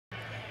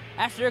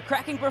After a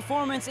cracking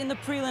performance in the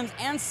prelims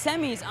and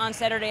semis on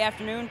Saturday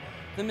afternoon,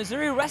 the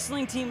Missouri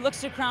wrestling team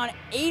looks to crown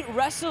 8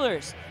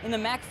 wrestlers in the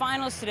MAC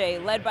finals today,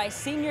 led by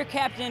senior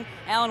captain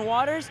Alan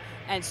Waters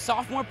and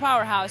sophomore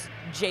powerhouse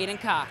Jaden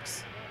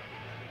Cox.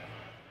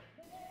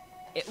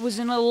 It was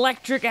an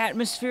electric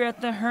atmosphere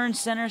at the Hearn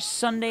Center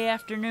Sunday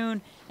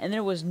afternoon, and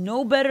there was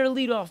no better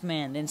leadoff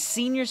man than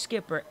senior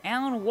skipper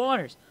Alan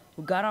Waters,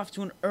 who got off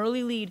to an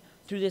early lead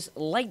through this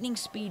lightning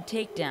speed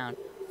takedown,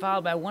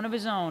 followed by one of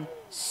his own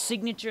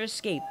signature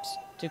escapes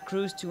to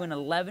cruise to an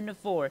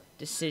 11-4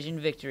 decision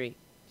victory.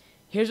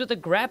 Here's what the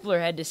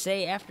grappler had to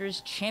say after his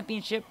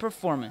championship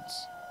performance.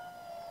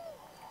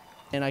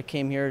 And I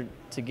came here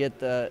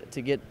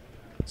to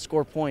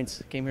score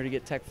points. Came here to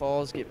get tech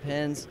falls, get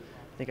pins.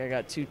 I think I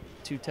got two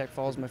tech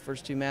falls in my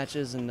first 2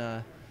 matches,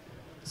 and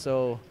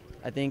so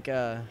I think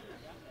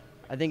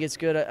it's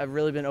good. I've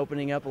really been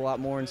opening up a lot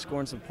more and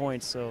scoring some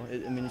points. So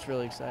it's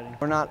really exciting.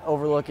 We're not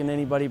overlooking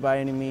anybody by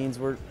any means.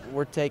 We're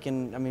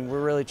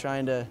really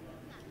trying to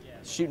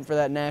shooting for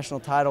that national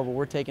title, but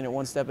we're taking it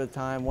one step at a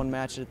time, one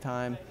match at a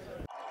time.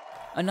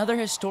 Another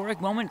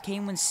historic moment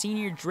came when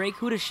senior Drake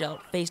Hudeshelt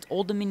faced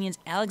Old Dominion's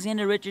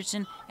Alexander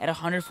Richardson at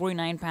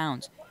 149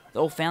 pounds.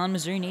 The O'Fallon,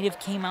 Missouri native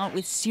came out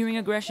with searing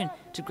aggression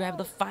to grab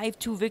the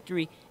 5-2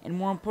 victory and,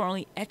 more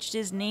importantly, etched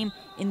his name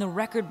in the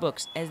record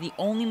books as the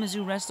only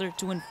Mizzou wrestler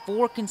to win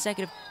 4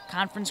 consecutive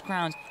conference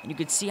crowns, and you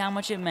could see how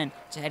much it meant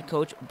to head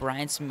coach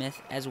Brian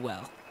Smith as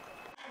well.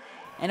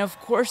 And of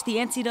course, the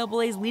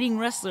NCAA's leading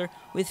wrestler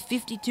with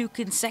 52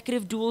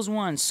 consecutive duels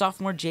won,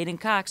 sophomore Jaden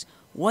Cox,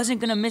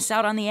 wasn't going to miss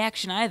out on the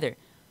action either.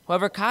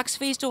 However, Cox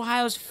faced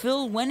Ohio's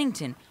Phil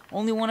Wennington,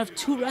 only one of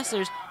 2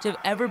 wrestlers to have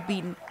ever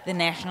beaten the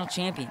national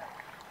champion.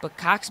 But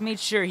Cox made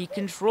sure he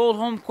controlled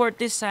home court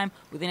this time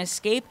with an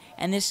escape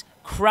and this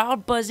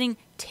crowd-buzzing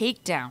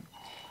takedown.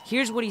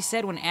 Here's what he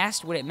said when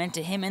asked what it meant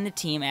to him and the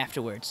team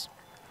afterwards.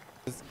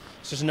 It's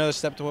just another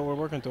step to what we're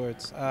working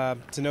towards,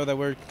 to know that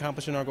we're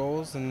accomplishing our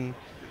goals, and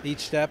each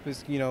step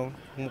is,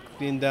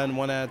 being done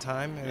one at a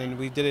time, and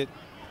we did it,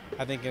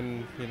 I think,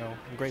 in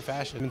great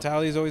fashion. The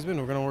mentality has always been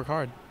we're going to work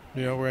hard.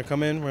 We're going to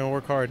come in, we're going to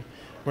work hard.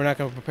 We're not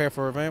going to prepare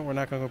for an event. We're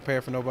not going to prepare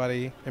for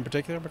nobody in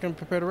particular. We're going to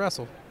prepare to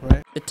wrestle,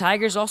 right? The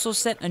Tigers also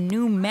set a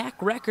new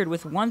MAC record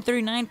with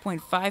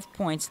 139.5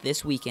 points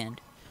this weekend.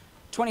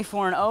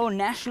 24-0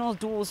 National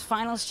Duels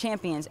Finals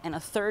champions and a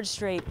 3rd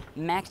straight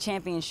MAC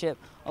championship,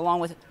 along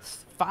with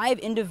 5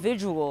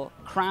 individual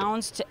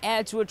crowns to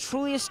add to a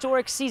truly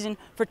historic season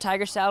for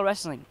Tiger-style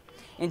wrestling.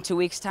 In 2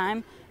 weeks'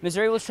 time,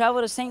 Missouri will travel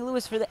to St.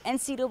 Louis for the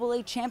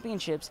NCAA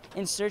championships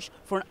in search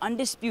for an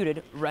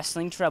undisputed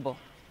wrestling treble.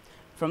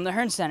 From the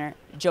Hearn Center,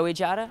 Joey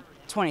Gjata,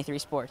 23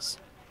 Sports.